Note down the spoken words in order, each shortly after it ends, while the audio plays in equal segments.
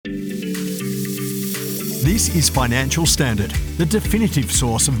This is Financial Standard, the definitive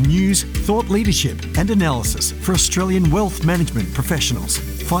source of news, thought leadership and analysis for Australian wealth management professionals.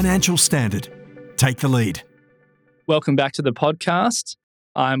 Financial Standard. Take the lead. Welcome back to the podcast.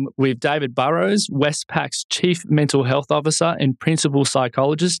 I'm with David Burrows, Westpac's Chief Mental Health Officer and Principal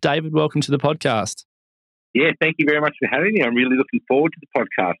Psychologist. David, welcome to the podcast. Yeah, thank you very much for having me. I'm really looking forward to the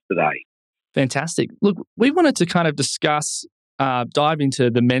podcast today. Fantastic. Look, we wanted to kind of discuss, dive into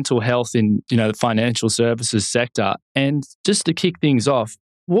the mental health in, the financial services sector. And just to kick things off,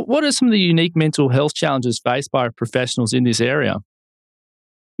 what are some of the unique mental health challenges faced by professionals in this area?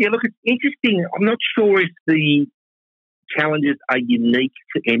 Yeah, look, it's interesting. I'm not sure if the challenges are unique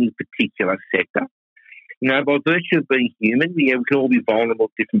to any particular sector. By virtue of being human, we can all be vulnerable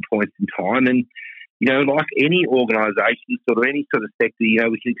at different points in time. And, like any organisation, any sort of sector, we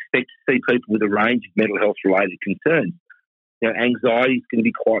can expect to see people with a range of mental health related concerns. Anxiety is going to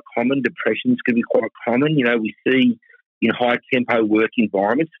be quite common. Depression is going to be quite common. We see in high tempo work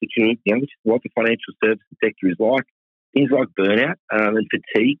environments, which is what the financial services sector is like. Things like burnout and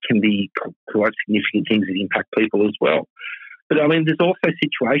fatigue can be quite significant things that impact people as well. But there's also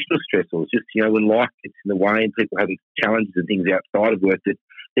situational stressors, just, when life gets in the way and people having challenges and things outside of work that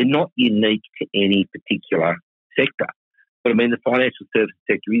they're not unique to any particular sector. But the financial services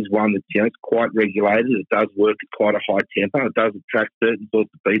sector is one that's, it's quite regulated. It does work at quite a high tempo. It does attract certain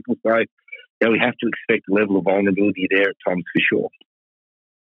sorts of people. So, we have to expect a level of vulnerability there at times for sure.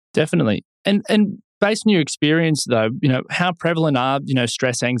 Definitely. And based on your experience, though, how prevalent are,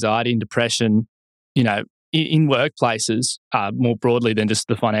 stress, anxiety and depression, in workplaces more broadly than just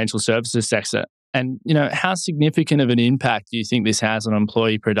the financial services sector? And, how significant of an impact do you think this has on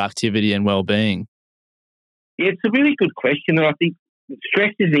employee productivity and well-being? Yeah, it's a really good question. And I think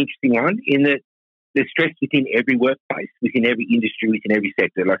stress is an interesting one in that there's stress within every workplace, within every industry, within every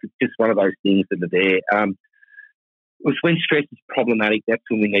sector. Like, it's just one of those things that are there. When stress is problematic, that's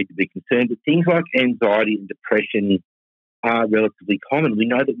when we need to be concerned. But things like anxiety and depression are relatively common. We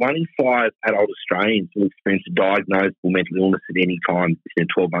know that 1 in 5 adult Australians will experience a diagnosable mental illness at any time in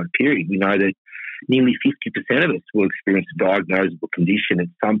a 12-month period. We know that nearly 50% of us will experience a diagnosable condition at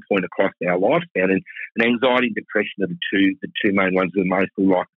some point across our lifespan. And anxiety and depression are the two main ones we're most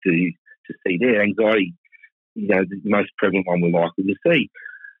likely to see there. Anxiety, the most prevalent one we're likely to see.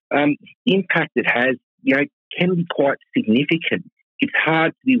 Impact it has, can be quite significant. It's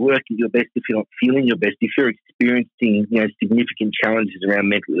hard to be working your best if you're not feeling your best. If you're experiencing, significant challenges around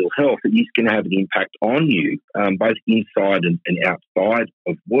mental ill health, it is going to have an impact on you, both inside and outside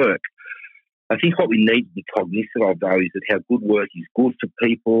of work. I think what we need to be cognizant of, though, is that how good work is good for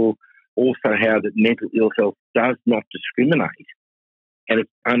people, also how that mental ill health does not discriminate. And it's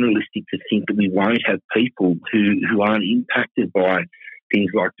unrealistic to think that we won't have people who aren't impacted by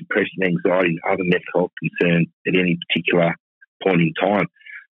things like depression, anxiety, and other mental health concerns at any particular point in time.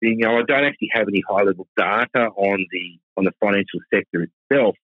 I don't actually have any high-level data on the financial sector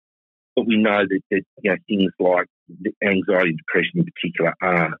itself, but we know that things like anxiety and depression in particular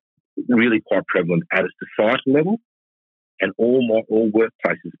are really quite prevalent at a societal level, and all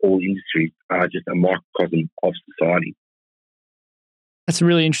workplaces, all industries are just a microcosm of society. That's a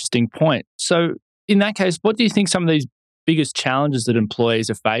really interesting point. So in that case, what do you think some of these biggest challenges that employees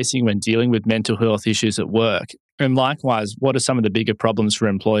are facing when dealing with mental health issues at work? And likewise, what are some of the bigger problems for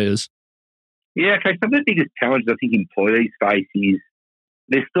employers? Yeah, okay. Some of the biggest challenges I think employees face is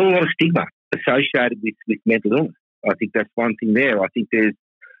there's still a lot of stigma associated with mental illness. I think that's one thing there. I think there's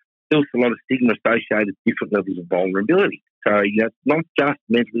still a lot of stigma associated with different levels of vulnerability. So, it's not just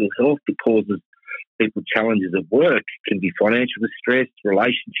mental ill health that causes people challenges at work. It can be financial distress,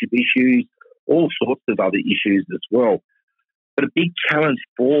 relationship issues, all sorts of other issues as well. But a big challenge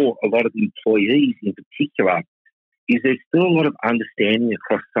for a lot of employees in particular is there's still a lot of understanding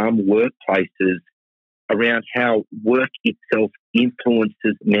across some workplaces around how work itself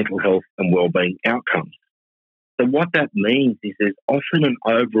influences mental health and wellbeing outcomes. So what that means is there's often an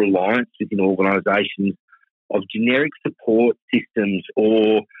over-reliance within organisations of generic support systems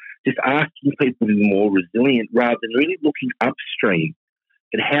or just asking people to be more resilient rather than really looking upstream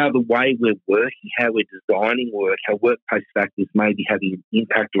at how the way we're working, how we're designing work, how workplace factors may be having an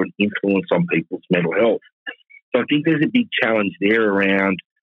impact or an influence on people's mental health. So I think there's a big challenge there around,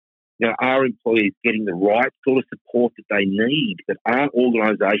 are employees getting the right sort of support that they need, but are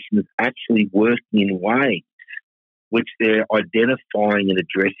organisations actually working in ways which they're identifying and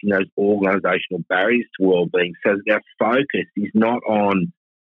addressing those organisational barriers to wellbeing so that our focus is not on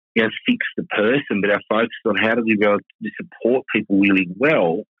fix the person, but our focus is on how do we be able to support people really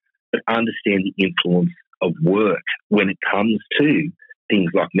well, but understand the influence of work when it comes to things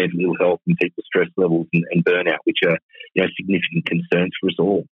like mental ill health and people's stress levels and burnout, which are significant concerns for us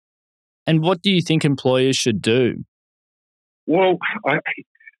all. And what do you think employers should do? Well,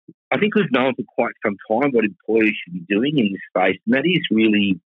 I think we've known for quite some time what employers should be doing in this space, and that is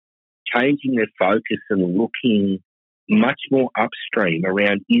really changing their focus and looking much more upstream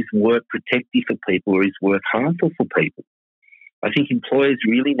around, is work protective for people or is work harmful for people? I think employers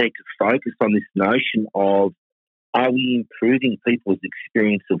really need to focus on this notion of, are we improving people's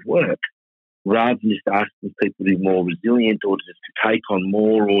experience of work, rather than just asking people to be more resilient or just to take on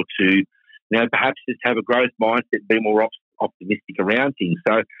more, or to perhaps just have a growth mindset, be more optimistic around things.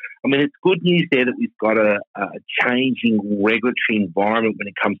 So, it's good news there that we've got a changing regulatory environment when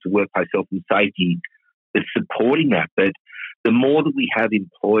it comes to workplace health and safety that's supporting that. But the more that we have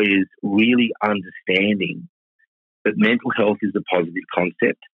employers really understanding that mental health is a positive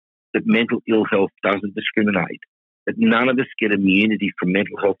concept, that mental ill health doesn't discriminate, that none of us get immunity from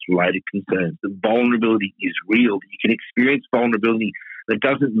mental health-related concerns, that vulnerability is real, that you can experience vulnerability. That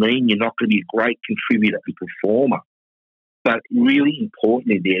doesn't mean you're not going to be a great contributor and performer. But really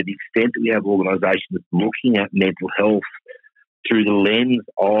importantly there, the extent that we have organisations looking at mental health through the lens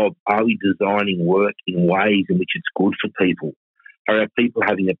of, are we designing work in ways in which it's good for people? Are people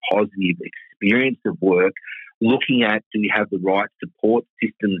having a positive experience of work? Looking at, do we have the right support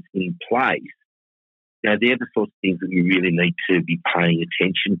systems in place? Now, they're the sorts of things that we really need to be paying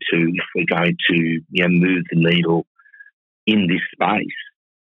attention to if we're going to move the needle in this space.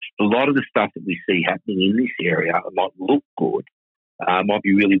 A lot of the stuff that we see happening in this area might look good, might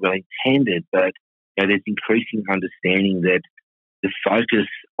be really well intended, but there's increasing understanding that the focus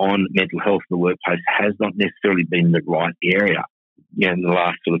on mental health in the workplace has not necessarily been in the right area in the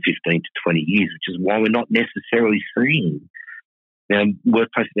last sort of 15 to 20 years, which is why we're not necessarily seeing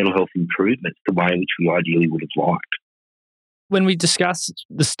workplace mental health improvements the way in which we ideally would have liked. When we discuss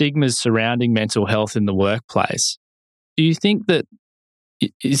the stigmas surrounding mental health in the workplace, do you think that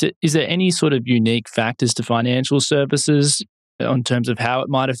is there any sort of unique factors to financial services in terms of how it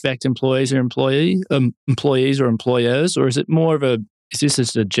might affect employees or employees or employers, or is it more of is this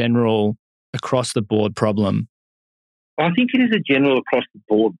just a general across the board problem? I think it is a general across the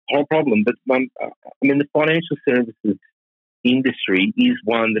board problem, but the financial services industry is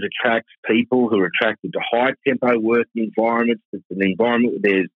one that attracts people who are attracted to high tempo working environments. It's an environment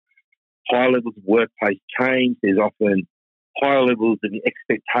where there's high levels of workplace change. There's often higher levels of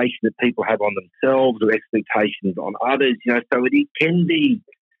expectation that people have on themselves or expectations on others. So it can be,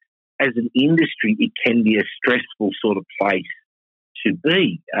 as an industry, it can be a stressful sort of place to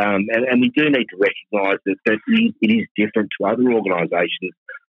be. And we do need to recognise that it is different to other organisations.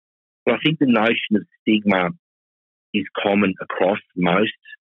 But I think the notion of stigma is common across most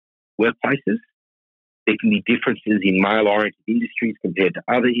workplaces. There can be differences in male-oriented industries compared to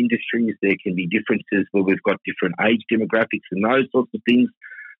other industries. There can be differences where we've got different age demographics and those sorts of things.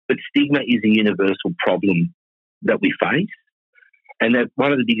 But stigma is a universal problem that we face. And that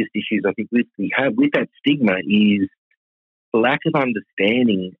one of the biggest issues I think we have with that stigma is the lack of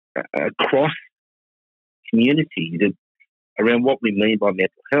understanding across communities around what we mean by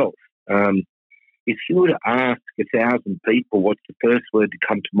mental health. If you were to ask 1,000 people what's the first word to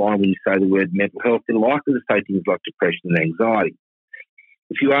come to mind when you say the word mental health, they're likely to say things like depression and anxiety.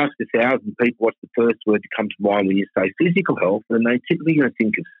 If you ask 1,000 people what's the first word to come to mind when you say physical health, then they typically going to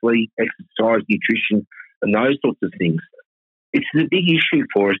think of sleep, exercise, nutrition, and those sorts of things. It's a big issue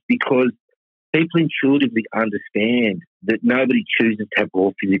for us because people intuitively understand that nobody chooses to have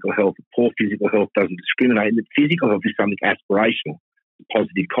poor physical health. Poor physical health doesn't discriminate, and that physical health is something aspirational, a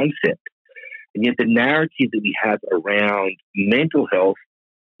positive concept. And yet the narrative that we have around mental health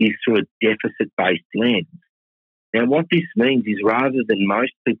is through a deficit-based lens. Now, what this means is rather than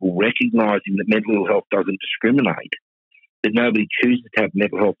most people recognising that mental ill health doesn't discriminate, that nobody chooses to have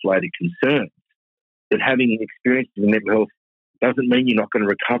mental health-related concerns, that having experiences in mental health doesn't mean you're not going to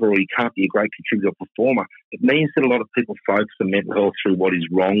recover or you can't be a great contributor or performer. It means that a lot of people focus on mental health through what is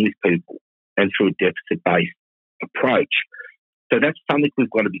wrong with people and through a deficit-based approach. So that's something we've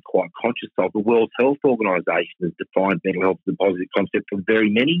got to be quite conscious of. The World Health Organisation has defined mental health as a positive concept for very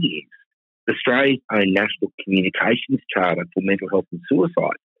many years. Australia's own National Communications Charter for Mental Health and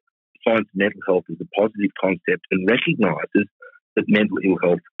Suicide defines mental health as a positive concept and recognises that mental ill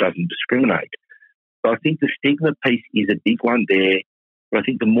health doesn't discriminate. So I think the stigma piece is a big one there. But I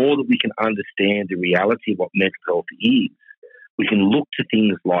think the more that we can understand the reality of what mental health is, we can look to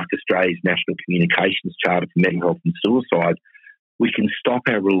things like Australia's National Communications Charter for Mental Health and Suicide. We can stop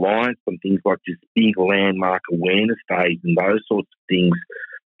our reliance on things like just big landmark awareness days and those sorts of things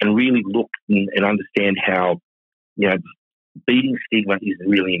and really look and understand how, beating stigma is a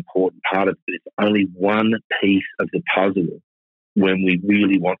really important part of it. It's only one piece of the puzzle when we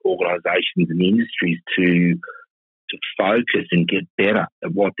really want organisations and industries to focus and get better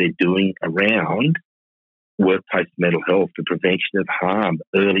at what they're doing around workplace mental health, the prevention of harm,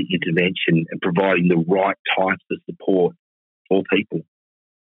 early intervention, and providing the right types of support for people.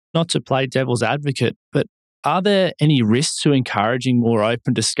 Not to play devil's advocate, but are there any risks to encouraging more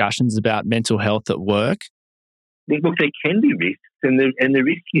open discussions about mental health at work? Look, there can be risks, and the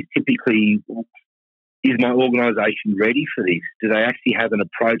risk is typically, is my organisation ready for this? Do they actually have an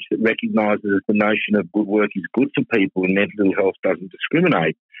approach that recognises the notion of good work is good for people and mental health doesn't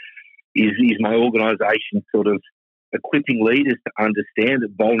discriminate? Is my organisation sort of equipping leaders to understand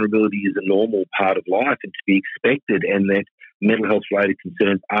that vulnerability is a normal part of life and to be expected, and that mental health related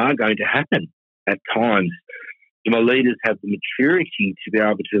concerns are going to happen at times? Do my leaders have the maturity to be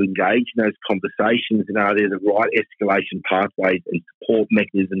able to engage in those conversations, and are there the right escalation pathways and support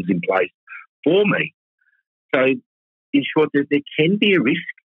mechanisms in place for me? So, in short, there can be a risk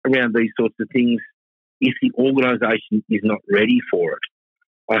around these sorts of things if the organisation is not ready for it.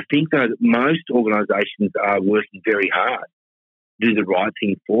 I think, though, that most organisations are working very hard to do the right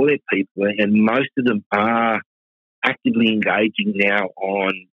thing for their people, and most of them are actively engaging now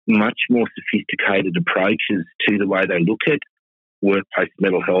on much more sophisticated approaches to the way they look at workplace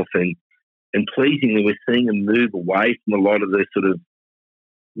mental health. And pleasingly, we're seeing a move away from a lot of the sort of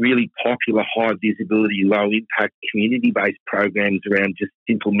really popular, high visibility, low impact, community based programs around just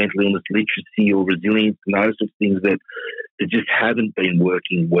simple mental illness literacy or resilience and those sorts of things that just haven't been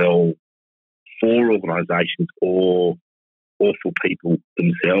working well for organisations or for people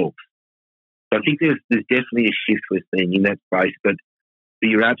themselves. So I think there's definitely a shift we're seeing in that space, but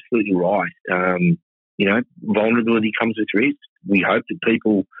you're absolutely right. Vulnerability comes with risk. We hope that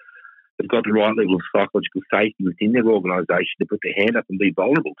people have got the right level of psychological safety within their organisation to put their hand up and be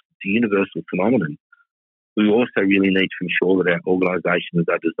vulnerable. It's a universal phenomenon. We also really need to ensure that our organisations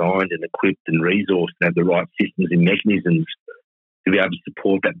are designed and equipped and resourced and have the right systems and mechanisms to be able to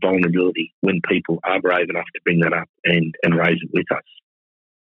support that vulnerability when people are brave enough to bring that up and raise it with us.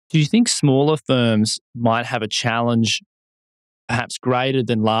 Do you think smaller firms might have a challenge perhaps greater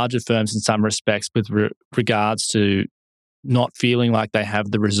than larger firms in some respects with regards to not feeling like they have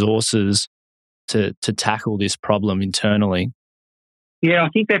the resources to tackle this problem internally? Yeah, I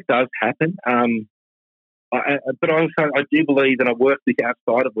think that does happen. But also, I do believe that I work with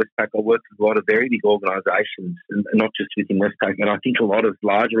outside of Westpac. I work with a lot of very big organisations, and not just within Westpac. And I think a lot of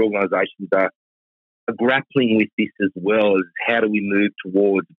larger organisations are grappling with this as well, as how do we move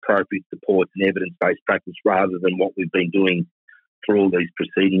towards appropriate supports and evidence-based practice rather than what we've been doing for all these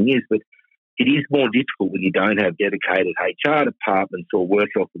preceding years. But it is more difficult when you don't have dedicated HR departments or work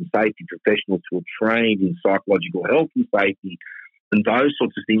health and safety professionals who are trained in psychological health and safety and those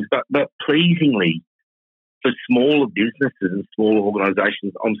sorts of things. But pleasingly, for smaller businesses and smaller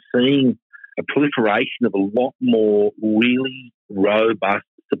organisations, I'm seeing a proliferation of a lot more really robust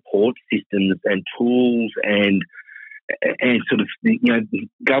support systems and tools and sort of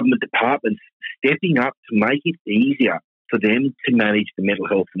government departments stepping up to make it easier for them to manage the mental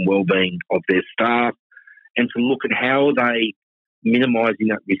health and wellbeing of their staff and to look at how are they minimising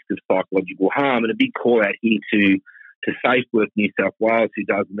that risk of psychological harm. And a big call out here to SafeWork New South Wales, who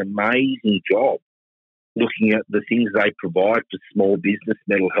does an amazing job looking at the things they provide for small business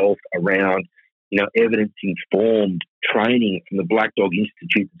mental health around, evidence-informed training from the Black Dog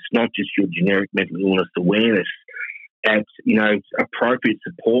Institute. It's not just your generic mental illness awareness. And, appropriate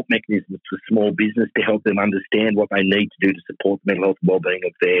support mechanisms for small business to help them understand what they need to do to support the mental health and wellbeing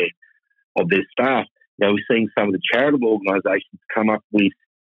of their staff. We're seeing some of the charitable organisations come up with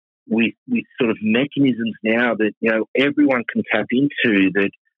sort of mechanisms now that, everyone can tap into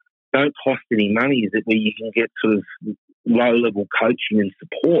that don't cost any money, is that where you can get sort of low-level coaching and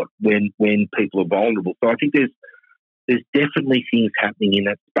support when people are vulnerable. So I think there's definitely things happening in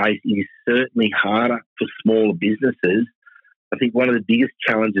that space. It is certainly harder for smaller businesses. I think one of the biggest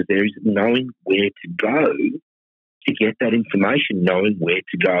challenges there is knowing where to go to get that information, knowing where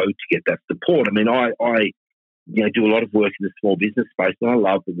to go to get that support. I mean, I do a lot of work in the small business space, and I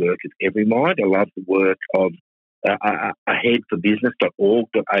love the work of Everymind. I love the work of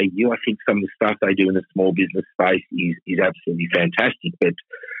aheadforbusiness.org.au. I think some of the stuff they do in the small business space is absolutely fantastic. But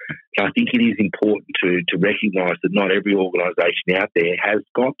I think it is important to recognise that not every organisation out there has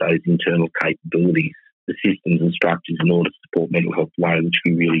got those internal capabilities, the systems and structures in order to support mental health the way which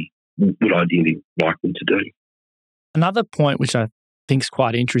we really would ideally like them to do. Another point which I think is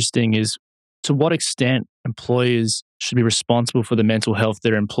quite interesting is to what extent employers should be responsible for the mental health of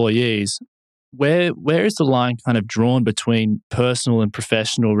their employees. where is the line kind of drawn between personal and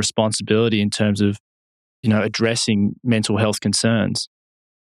professional responsibility in terms of, addressing mental health concerns?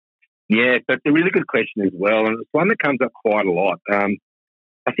 Yeah, that's a really good question as well, and it's one that comes up quite a lot.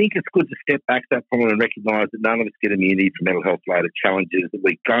 I think it's good to step back to that problem and recognise that none of us get immunity from mental health-related challenges, that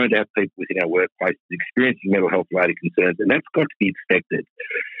we're going to have people within our workplaces experiencing mental health-related concerns, and that's got to be expected.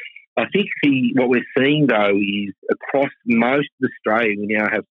 I think what we're seeing, though, is across most of Australia, we now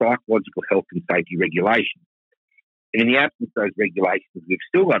have psychological health and safety regulations. And in the absence of those regulations, we've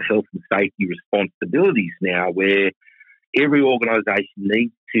still got health and safety responsibilities now where every organisation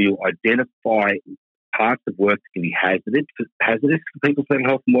needs to identify parts of work that can be hazardous for people's mental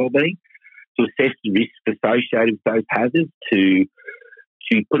health and wellbeing, to assess the risks associated with those hazards, to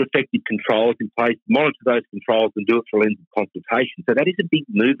put effective controls in place, monitor those controls and do it through a lens of consultation. So that is a big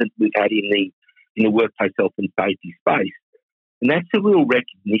movement we've had in the workplace health and safety space. And that's a real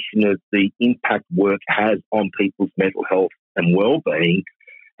recognition of the impact work has on people's mental health and wellbeing.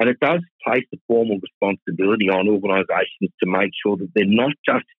 And it does place a formal responsibility on organisations to make sure that they're not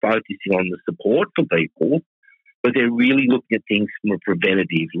just focusing on the support for people, but they're really looking at things from a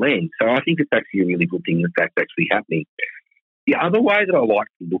preventative lens. So I think it's actually a really good thing that that's actually happening. The other way that I like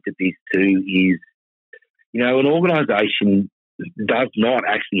to look at this too is, an organisation does not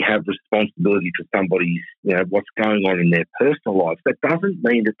actually have responsibility for somebody's, what's going on in their personal lives. That doesn't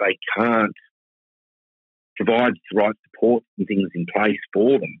mean that they can't provide the right support and things in place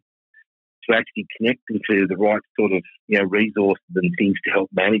for them to actually connect them to the right sort of resources and things to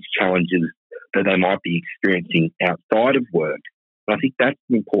help manage challenges that they might be experiencing outside of work. And I think that's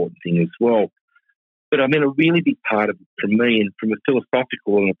an important thing as well. But I mean, a really big part of it for me, and from a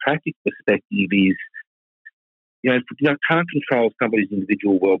philosophical and a practical perspective, is if we can't control somebody's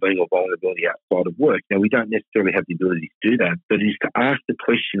individual wellbeing or vulnerability outside of work, we don't necessarily have the ability to do that. But it is to ask the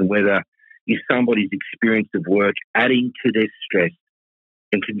question whether is somebody's experience of work adding to their stress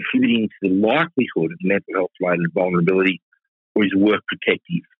and contributing to the likelihood of mental health-related vulnerability, or is work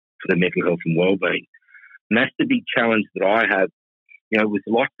protective for their mental health and wellbeing? And that's the big challenge that I have, with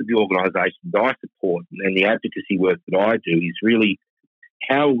lots of the organisations I support and the advocacy work that I do, is really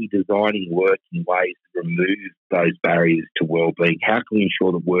how are we designing work in ways that remove those barriers to wellbeing? How can we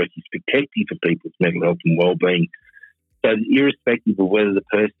ensure that work is protective for people's mental health and wellbeing? So irrespective of whether the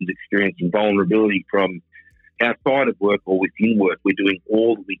person's experiencing vulnerability from outside of work or within work, we're doing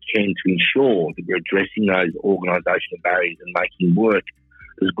all that we can to ensure that we're addressing those organisational barriers and making work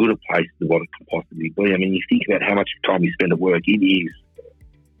as good a place as what it can possibly be. I mean, you think about how much time you spend at work, it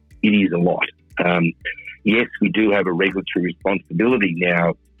is a lot. Yes, we do have a regulatory responsibility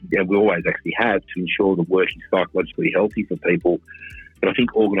now, we always actually have, to ensure that work is psychologically healthy for people. But I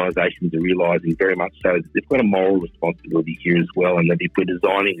think organisations are realising very much so that they've got a moral responsibility here as well, and that if we're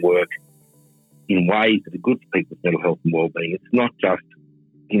designing work in ways that are good for people's mental health and wellbeing, it's not just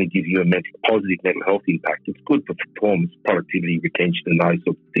going to give you a positive mental health impact. It's good for performance, productivity, retention, and those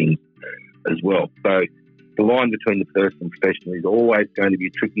sorts of things as well. So the line between the personal and professional is always going to be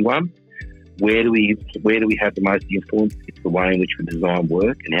a tricky one. Where do we have the most influence? It's the way in which we design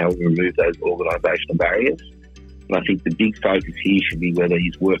work and how we remove those organisational barriers. And I think the big focus here should be whether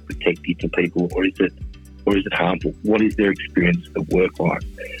is work protective to people or is it harmful? What is their experience of work like?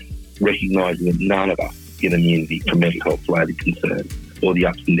 Recognising that none of us get immunity from mental health-related concerns or the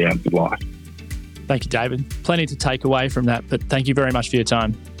ups and downs of life. Thank you, David. Plenty to take away from that, but thank you very much for your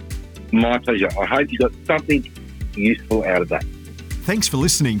time. My pleasure. I hope you got something useful out of that. Thanks for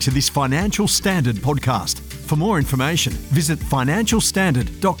listening to this Financial Standard podcast. For more information, visit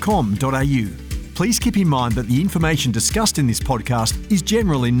financialstandard.com.au. Please keep in mind that the information discussed in this podcast is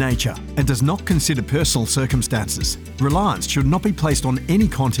general in nature and does not consider personal circumstances. Reliance should not be placed on any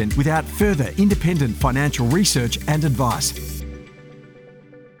content without further independent financial research and advice.